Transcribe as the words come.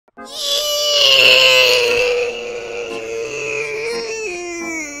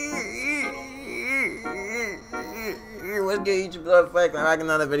Let's get you blood fake. I'm back in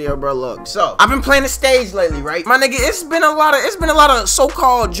another video, bro. Look, so I've been playing the stage lately, right? My nigga, it's been a lot of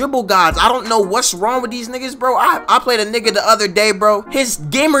so-called dribble gods. I don't know what's wrong with these niggas, bro. I played a nigga the other day, bro. His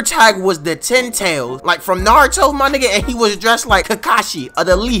gamer tag was the 10 tails, like from Naruto, my nigga, and he was dressed like Kakashi of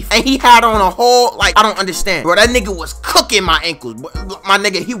the Leaf, and he had on a whole, like, I don't understand, bro. That nigga was cooking my ankles, my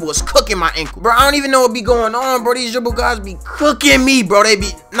nigga. He was cooking my ankle, bro. I don't even know what be going on, bro. These dribble gods be cooking me, bro. They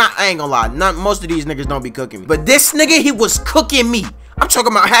be I ain't gonna lie. Most of these niggas don't be cooking me, but this nigga, he was cooking me. I'm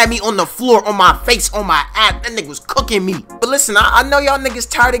talking about had me on the floor, on my face, on my ass. That nigga was cooking me. But listen, I know y'all niggas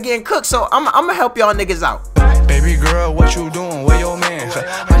tired of getting cooked, so I'm gonna help y'all niggas out. Baby girl, what you doing? Where your man?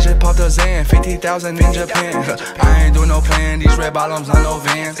 I just popped a Zan, 50,000 in Japan. I ain't doing no plan, these red bottoms on no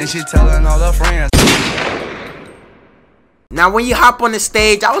Vans. And she telling all her friends. Now, when you hop on the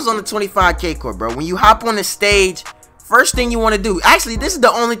stage, I was on the 25K court, bro. When you hop on the stage, first thing you want to do, actually, this is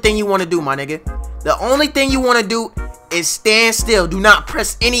the only thing you want to do, my nigga. The only thing you want to do is stand still. Do not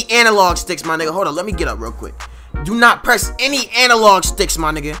press any analog sticks, my nigga. Hold on, let me get up real quick. Do not press any analog sticks,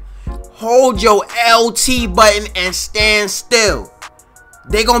 my nigga. Hold your LT button and stand still.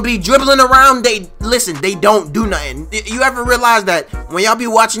 They gonna be dribbling around. Listen, they don't do nothing. You ever realize that when y'all be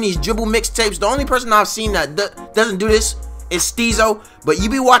watching these dribble mixtapes, the only person I've seen that doesn't do this is Steezo, but you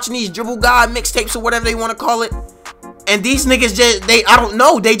be watching these dribble god mixtapes or whatever they want to call it, and these niggas just, I don't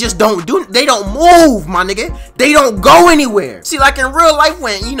know, they just don't move, my nigga. They don't go anywhere. See, like in real life,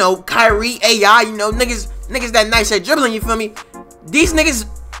 when, you know, Kyrie, AI, you know, niggas that nice at dribbling, you feel me? These niggas,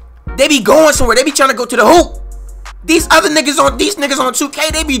 they be going somewhere. They be trying to go to the hoop. These niggas on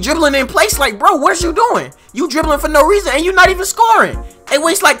 2K, they be dribbling in place. Like, bro, what you doing? You dribbling for no reason, and you not even scoring. They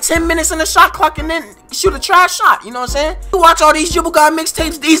waste like 10 minutes in the shot clock and then shoot a trash shot. You know what I'm saying? You watch all these dribble god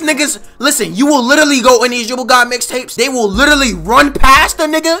mixtapes. These niggas, listen, you will literally go in these dribble god mixtapes. They will literally run past the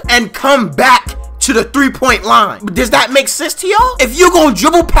nigga and come back to the 3-point line. Does that make sense to y'all? If you gonna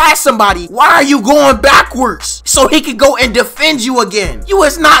dribble past somebody, why are you going backwards? So he can go and defend you again. You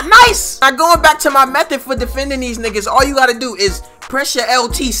is not nice. Now, going back to my method for defending these niggas, all you gotta do is press your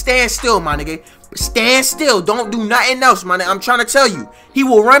LT, stand still, my nigga. Stand still. Don't do nothing else, my nigga. I'm trying to tell you. He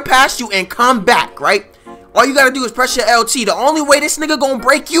will run past you and come back, right? All you gotta do is press your LT. The only way this nigga gonna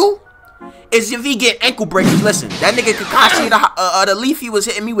break you is if he get ankle breakers. Listen, that nigga Kakashi, the Leaf, he was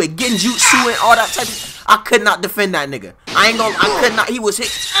hitting me with Genjutsu and all that type of. I could not defend that nigga. I could not. He was hit.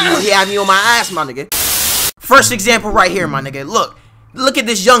 He had me on my ass, my nigga. First example right here, my nigga. Look at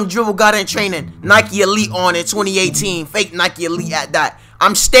this young dribble god in training. Nike Elite on in 2018. Fake Nike Elite at that.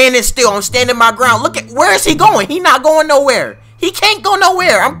 I'm standing still. I'm standing my ground. Look at, where is he going? He not going nowhere. He can't go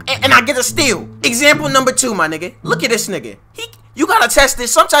nowhere. And I get a steal. Example number 2, my nigga. Look at this nigga. You gotta test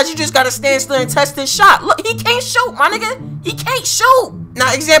this. Sometimes you just gotta stand still and test this shot. Look, he can't shoot, my nigga. He can't shoot.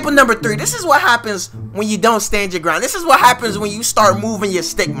 Now, example number 3. This is what happens when you don't stand your ground. This is what happens when you start moving your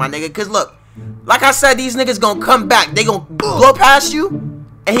stick, my nigga. Cause look, like I said, these niggas gonna come back. They gonna blow past you,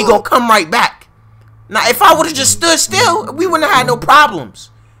 and he gonna come right back. Now, if I would've just stood still, we wouldn't have had no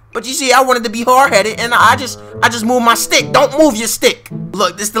problems. But you see, I wanted to be hard-headed, and I just moved my stick. Don't move your stick.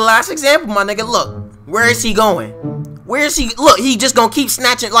 Look, this is the last example, my nigga. Look, where is he going? Where is he? Look, he just gonna keep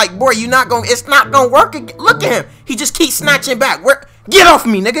snatching. Like, boy, it's not gonna work again. Look at him. He just keeps snatching back. Get off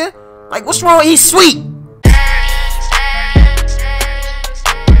me, nigga. Like, what's wrong? He's sweet.